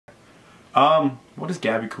What is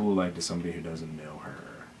Gabby Kula like to somebody who doesn't know her?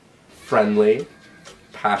 Friendly,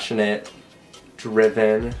 passionate,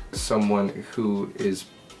 driven, someone who is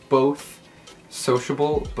both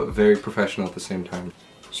sociable but very professional at the same time.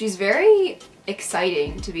 She's very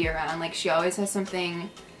exciting to be around. Like, she always has something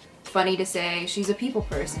funny to say. She's a people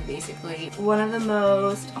person, basically. One of the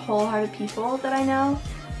most wholehearted people that I know.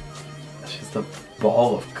 She's the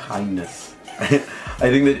ball of kindness. I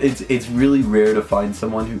think that it's really rare to find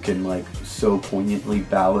someone who can like so poignantly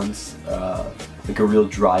balance like a real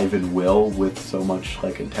drive and will with so much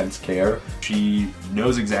like intense care. She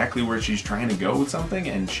knows exactly where she's trying to go with something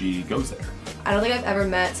and she goes there. I don't think I've ever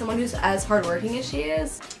met someone who's as hardworking as she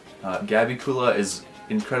is. Gabby Kula is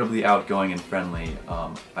incredibly outgoing and friendly.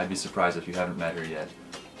 I'd be surprised if you haven't met her yet.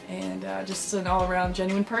 And just an all-around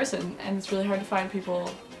genuine person, and it's really hard to find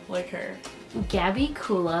people like her. Gabby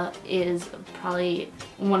Kula is probably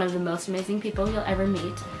one of the most amazing people you'll ever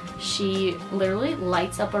meet. She literally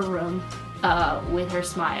lights up a room with her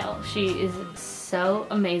smile. She is so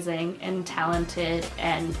amazing and talented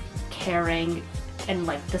and caring and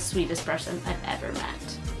like the sweetest person I've ever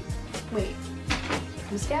met. Wait,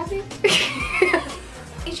 who's Gabby?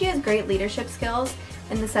 She has great leadership skills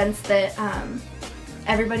in the sense that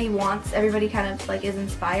everybody kind of like is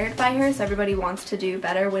inspired by her, so everybody wants to do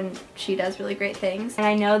better when she does really great things. And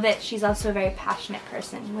I know that she's also a very passionate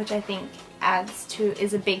person, which I think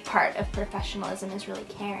is a big part of professionalism, is really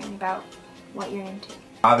caring about what you're into.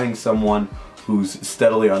 Having someone who's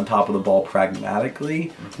steadily on top of the ball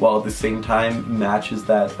pragmatically, while at the same time matches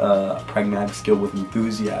that pragmatic skill with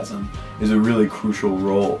enthusiasm, is a really crucial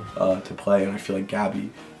role to play, and I feel like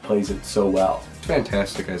Gabby plays it so well. It's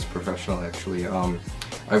fantastic as a professional, actually.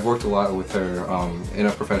 I've worked a lot with her in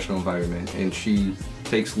a professional environment, and she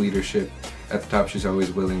takes leadership at the top. She's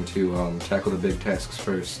always willing to tackle the big tasks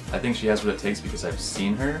first. I think she has what it takes because I've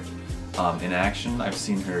seen her in action. I've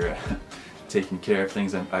seen her taking care of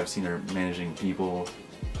things. I've seen her managing people.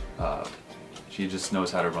 She just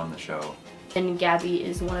knows how to run the show. And Gabby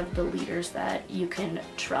is one of the leaders that you can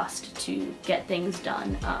trust to get things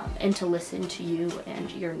done and to listen to you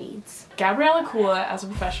and your needs. Gabriela Kula, as a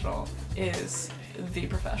professional, is the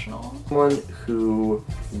professional. Someone who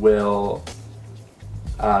will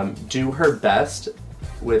do her best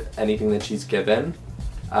with anything that she's given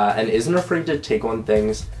and isn't afraid to take on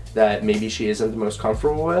things that maybe she isn't the most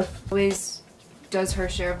comfortable with. Always does her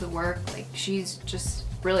share of the work. Like, she's just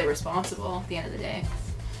really responsible at the end of the day.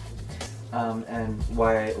 And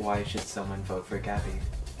why should someone vote for Gabby?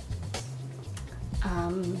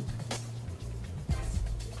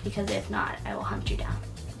 Because if not, I will hunt you down.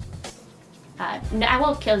 No, I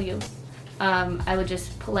won't kill you. I would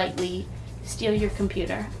just politely steal your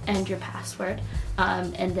computer and your password,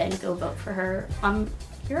 and then go vote for her on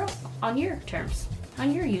your terms,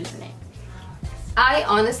 on your username. I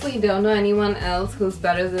honestly don't know anyone else who's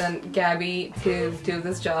better than Gabby to do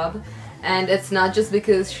this job, and it's not just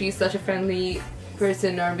because she's such a friendly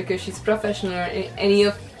person or because she's professional or any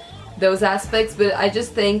of those aspects, but I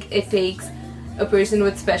just think it takes a person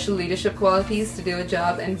with special leadership qualities to do a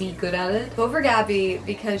job and be good at it. Vote for Gabby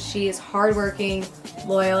because she is hardworking,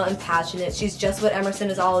 loyal, and passionate. She's just what Emerson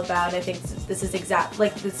is all about, and I think this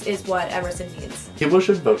is what Emerson needs. People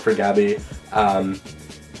should vote for Gabby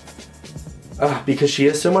because she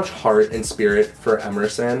has so much heart and spirit for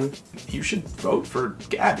Emerson. You should vote for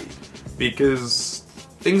Gabby because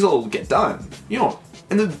things will get done. You know,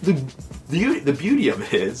 and the beauty of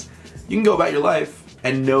it is you can go about your life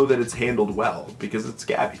and know that it's handled well because it's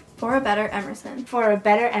Gabby. For a better Emerson. For a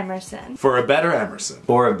better Emerson. For a better Emerson.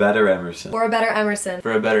 For a better Emerson. For a better Emerson.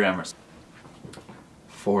 For a better Emerson.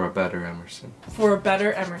 For a better Emerson. For a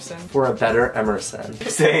better Emerson. For a better Emerson.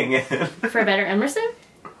 Saying it. For a better Emerson?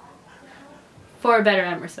 For a better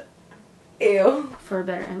Emerson. Ew. For a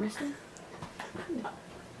better Emerson.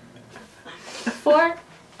 For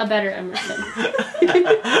a better Emerson.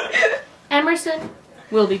 Emerson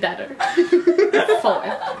will be better.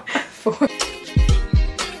 For.